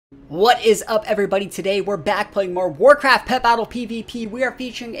What is up, everybody? Today we're back playing more Warcraft Pet Battle PvP. We are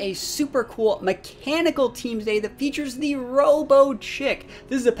featuring a super cool mechanical team today that features the Robo-Chick.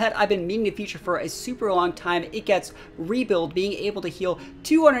 This is a pet I've been meaning to feature for a super long time. It gets rebuild, being able to heal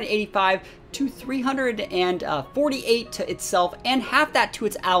 285 to 348 to itself and half that to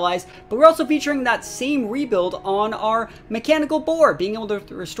its allies, but we're also featuring that same rebuild on our mechanical boar, being able to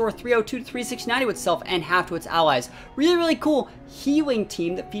restore 302 to 369 to itself and half to its allies. Really cool healing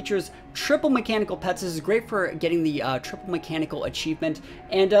team that features triple mechanical pets. This is great for getting the triple mechanical achievement,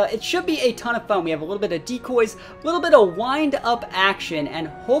 and it should be a ton of fun. We have a little bit of decoys, a little bit of wind up action, and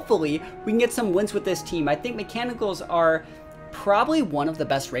hopefully we can get some wins with this team. I think mechanicals are probably one of the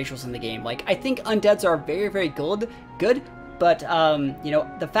best ratios in the game. Like, I think undeads are very good, but you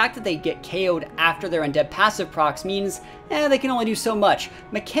know, the fact that they get KO'd after their undead passive procs means they can only do so much.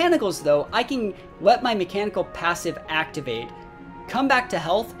 Mechanicals though, I can let my mechanical passive activate, come back to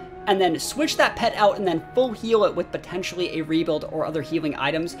health, and then switch that pet out and then full heal it with potentially a rebuild or other healing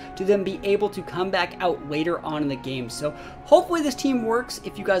items to then be able to come back out later on in the game. So hopefully this team works.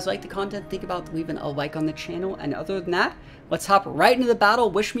 If you guys like the content, think about leaving a like on the channel. And other than that, let's hop right into the battle.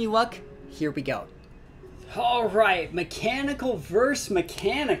 Wish me luck. Here we go. All right, mechanical versus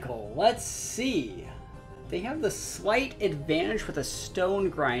mechanical. Let's see. They have the slight advantage with a stone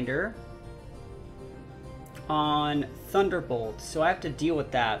grinder on Thunderbolt, so I have to deal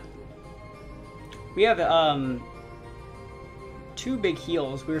with that. We have two big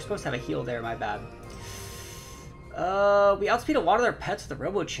heals. We were supposed to have a heal there, my bad. We outspeed a lot of their pets with the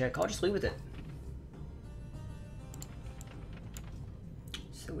Robo-Chick. I'll just leave with it.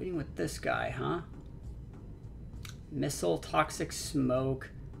 So waiting with this guy, huh? Missile, toxic smoke,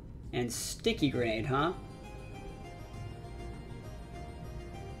 and sticky grenade, huh?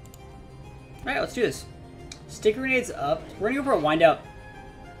 Alright, let's do this. Sticky grenade's up. We're gonna go for a wind up.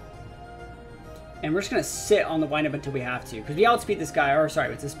 And we're just gonna sit on the wind up until we have to. Because we outspeed this guy, or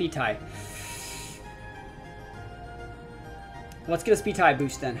sorry, it's a speed tie. Let's get a speed tie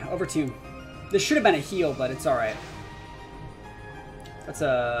boost then. Over 2. This should have been a heal, but it's alright. That's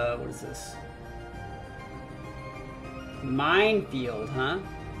a, what is this? Minefield, huh?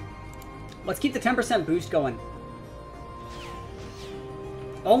 Let's keep the 10% boost going.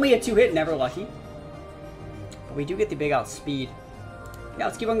 Only a 2-hit, never lucky. But we do get the big outspeed. Yeah,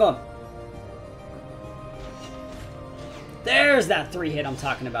 let's keep on going. There's that 3-hit I'm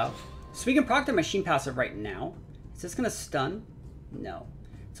talking about. So we can proc their machine passive right now. Is this gonna stun? No.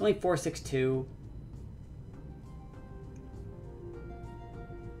 It's only 462.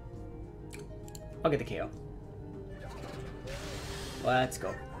 I'll get the KO. Let's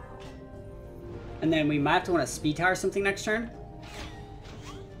go. And then we might have to want a speed tie or something next turn.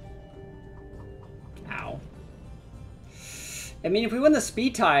 Ow. I mean, if we win the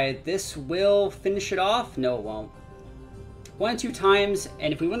speed tie, this will finish it off. No, it won't. 1 or 2 times,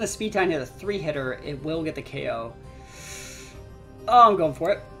 and if we win the speed tie and hit a 3-hitter, it will get the KO. Oh, I'm going for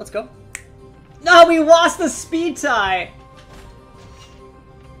it. Let's go. No, we lost the speed tie!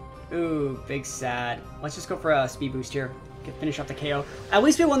 Ooh, big sad. Let's just go for a speed boost here. Finish off the KO. At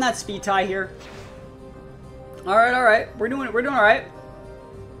least we won that speed tie here. Alright. We're doing alright.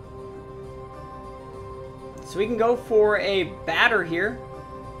 So we can go for a batter here.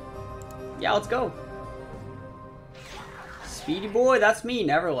 Yeah, let's go. Speedy boy, that's me.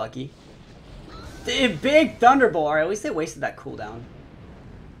 Never lucky. The big Thunderbolt. Alright, at least they wasted that cooldown.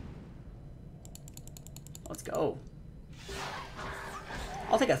 Let's go.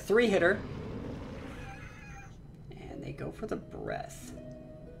 I'll take a 3-hitter. And they go for the breath.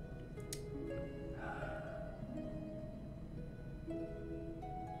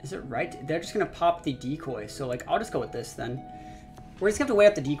 Is it right? They're just going to pop the decoy. So, like, I'll just go with this then. We're just going to have to wait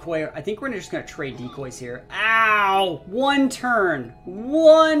up the decoy. I think we're just going to trade decoys here. Ow! 1 turn.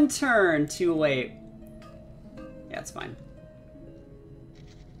 1 turn too late. Yeah, it's fine.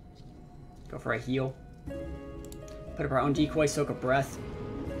 Go for a heal. Put up our own decoy, soak a breath.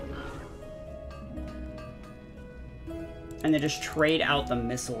 And then just trade out the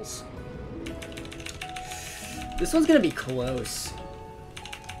missiles. This one's going to be close.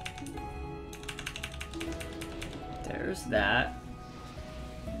 There's that.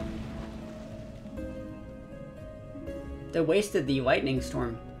 They wasted the lightning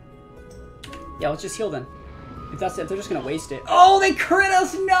storm. Yeah, let's just heal then. If they're just gonna waste it. Oh, they crit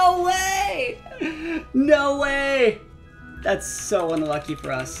us! No way! No way! That's so unlucky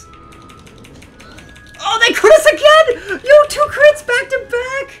for us. Oh, they crit us again! Yo, 2 crits back to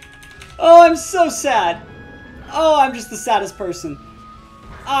back! Oh, I'm so sad. Oh, I'm just the saddest person.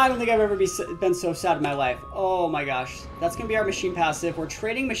 I don't think I've ever been so sad in my life. Oh my gosh. That's going to be our machine passive. We're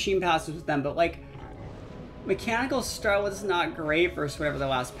trading machine passives with them, but like, Mechanical Starlette is not great versus whatever the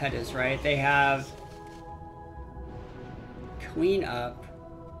last pet is, right? They have Clean Up,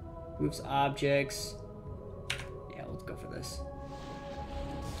 moves objects. Yeah, let's go for this.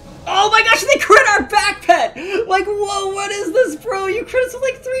 Oh my gosh, they crit our back pet! Like, whoa, what is this, bro? You crit us with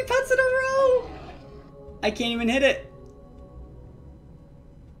like 3 pets in a row! I can't even hit it.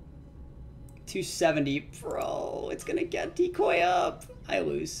 270. Bro, it's gonna get decoy up. I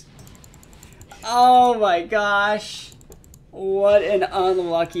lose. Oh my gosh. What an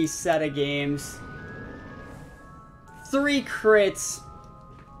unlucky set of games. 3 crits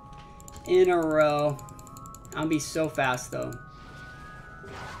in a row. I'll be so fast though.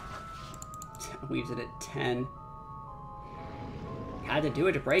 Leaves it at 10. Had to do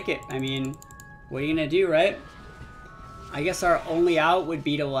it to break it. I mean, what are you gonna do, right? I guess our only out would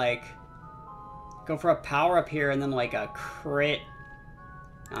be to like go for a power up here and then like a crit.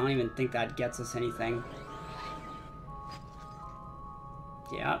 I don't even think that gets us anything.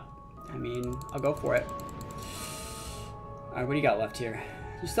 Yeah, I mean, I'll go for it. Alright, what do you got left here?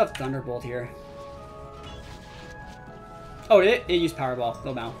 You still have Thunderbolt here. Oh, it used Powerball.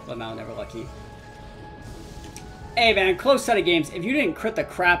 Low Mount, never lucky. Hey man, close set of games. If you didn't crit the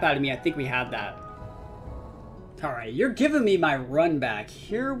crap out of me, I think we had that. Alright, you're giving me my run back.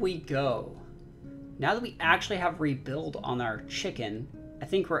 Here we go. Now that we actually have rebuild on our chicken, I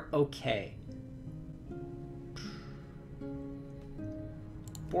think we're okay.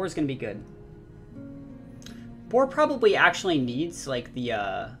 Boar's gonna be good. Boar probably actually needs like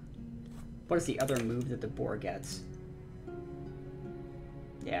the what is the other move that the boar gets?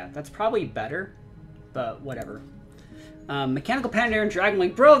 Yeah, that's probably better, but whatever. Mechanical Panda and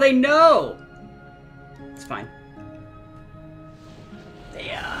Dragonflight, bro, they know. It's fine.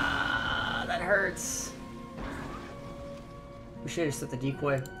 Yeah, that hurts. We should have set the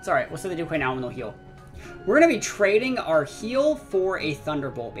decoy. It's alright, we'll set the decoy now and they'll heal. We're going to be trading our heal for a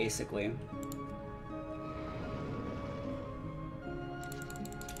Thunderbolt, basically.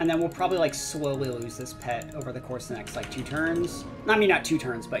 And then we'll probably, like, slowly lose this pet over the course of the next, like, 2 turns. I mean, not 2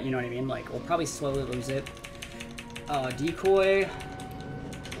 turns, but you know what I mean? Like, we'll probably slowly lose it. Decoy.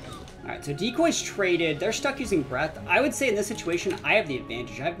 Alright, so Decoy's traded. They're stuck using Breath. I would say in this situation, I have the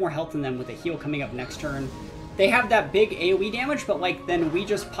advantage. I have more health than them with a heal coming up next turn. They have that big AoE damage, but, like, then we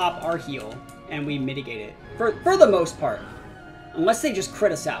just pop our heal and we mitigate it. For the most part. Unless they just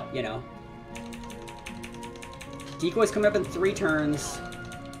crit us out, you know? Decoy's coming up in 3 turns.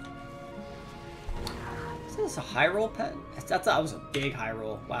 Is this a high roll pet? That was a big high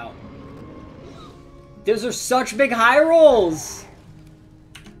roll. Wow. Those are such big high rolls!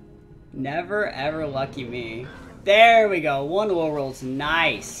 Never ever lucky me. There we go. 1 low roll's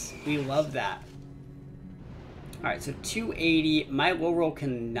nice. We love that. Alright, so 280. My low roll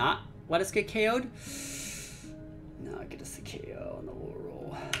cannot let us get KO'd. No, get us the KO on the low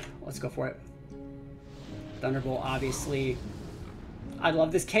roll. Let's go for it. Thunderbolt, obviously. I'd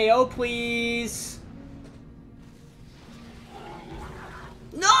love this KO, please.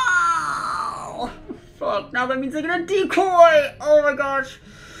 No! Fuck, now that means I get a decoy! Oh my gosh.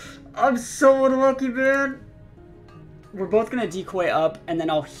 I'm so unlucky, man. We're both gonna decoy up, and then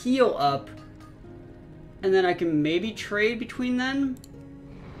I'll heal up. And then I can maybe trade between them.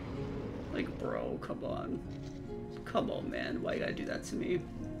 Like, bro, come on. Come on, man. Why you gotta do that to me?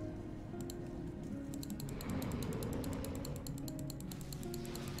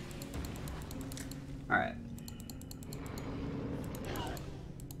 Alright.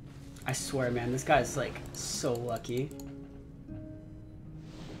 I swear, man, this guy's, like, so lucky.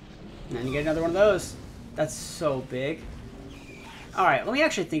 And then you get another one of those. That's so big. Alright, let me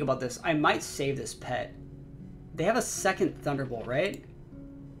actually think about this. I might save this pet. They have a second Thunderbolt, right?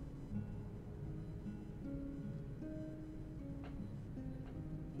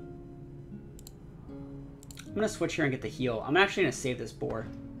 I'm gonna switch here and get the heal. I'm actually gonna save this boar.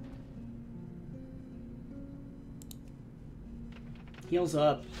 Heals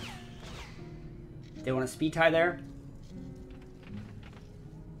up. They want a speed tie there.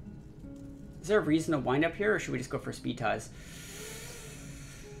 Is there a reason to wind up here, or should we just go for speed ties?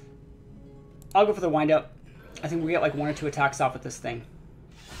 I'll go for the wind up. I think we get like 1 or 2 attacks off with this thing.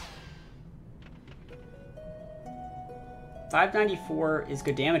 594 is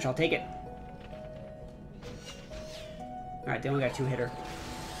good damage. I'll take it. Alright, they only got a 2-hitter.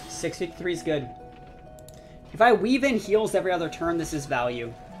 653 is good. If I weave in heals every other turn, this is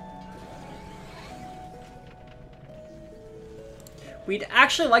value. We'd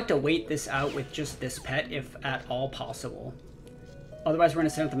actually like to wait this out with just this pet, if at all possible. Otherwise, we're going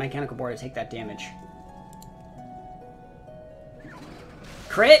to send up the mechanical board to take that damage.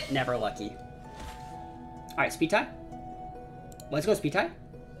 Crit! Never lucky. Alright, speed tie. Let's go, speed tie.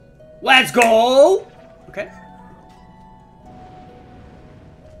 Let's go! Okay.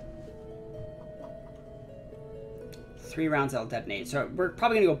 Three rounds that'll detonate. So we're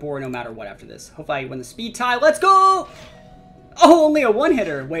probably going to go boar no matter what after this. Hopefully I win the speed tie. Let's go! Oh, only a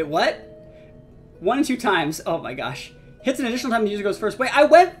one-hitter. Wait, what? 1 and 2 times. Oh my gosh. Hits an additional time the user goes first. Wait, I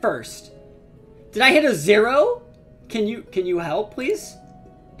went first. Did I hit a 0? Can you help, please?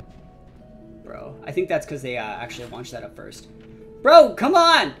 Bro, I think that's because they actually launched that up first. Bro, come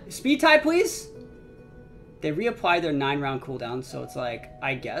on! Speed tie, please? They reapply their 9-round cooldown, so it's like,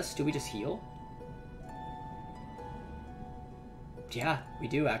 I guess. Do we just heal? Yeah, we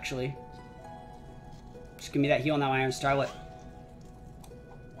do, actually. Just give me that heal now, Iron Starlet.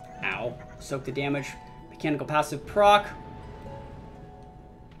 Ow. Soak the damage. Mechanical passive proc.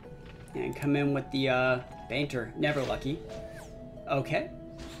 And come in with the Banter. Never lucky. Okay.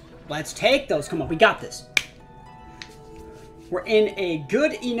 Let's take those. Come on, we got this. We're in a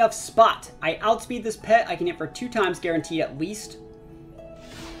good enough spot. I outspeed this pet. I can hit for 2 times guaranteed at least.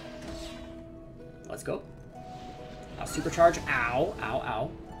 Let's go. I'll supercharge. Ow, ow,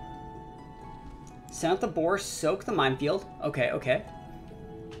 ow. Send out the boar. Soak the minefield. Okay, okay.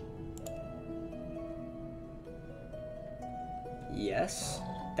 Yes,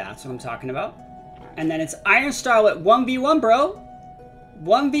 that's what I'm talking about. And then it's Iron Starlet 1v1, bro.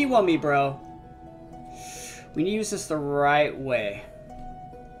 1v1 me, bro. We need to use this the right way.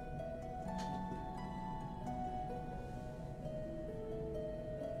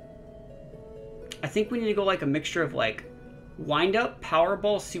 I think we need to go like a mixture of like wind up, power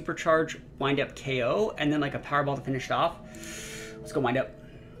ball, supercharge, wind up, KO, and then like a power ball to finish it off. Let's go wind up.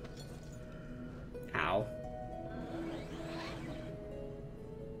 Ow.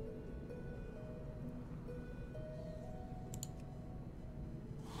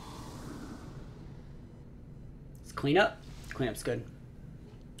 Cleanup? Cleanup's good.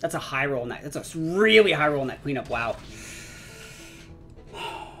 That's a high roll net. That's a really high roll net cleanup. Wow.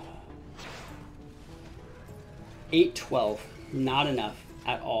 8-12. Not enough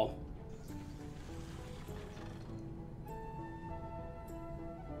at all.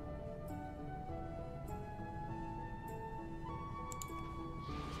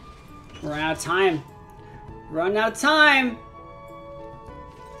 We're running out of time. Running out of time.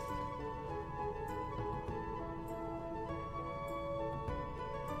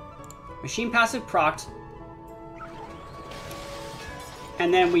 Machine passive procced.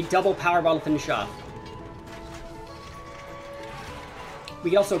 And then we double power ball to finish off.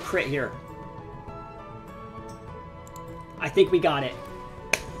 We can also crit here. I think we got it.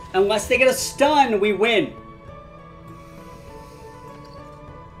 Unless they get a stun, we win.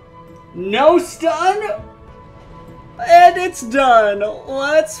 No stun? And it's done.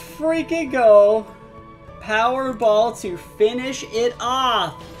 Let's freaking go. Power ball to finish it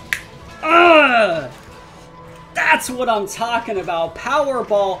off. That's what I'm talking about.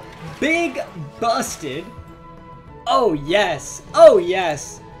 Powerball, big busted. Oh yes, oh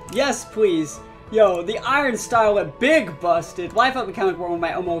yes, yes please. Yo, the Iron Starlet, big busted. Life Up Mechanic were one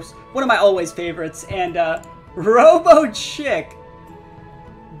of my always favorites, and Robo-Chick,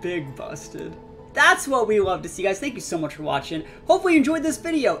 big busted. That's what we love to see, guys. Thank you so much for watching. Hopefully you enjoyed this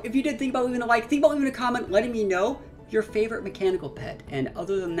video. If you did, think about leaving a like, think about leaving a comment, letting me know your favorite mechanical pet. And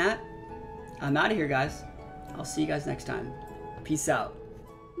other than that, I'm out of here, guys. I'll see you guys next time. Peace out.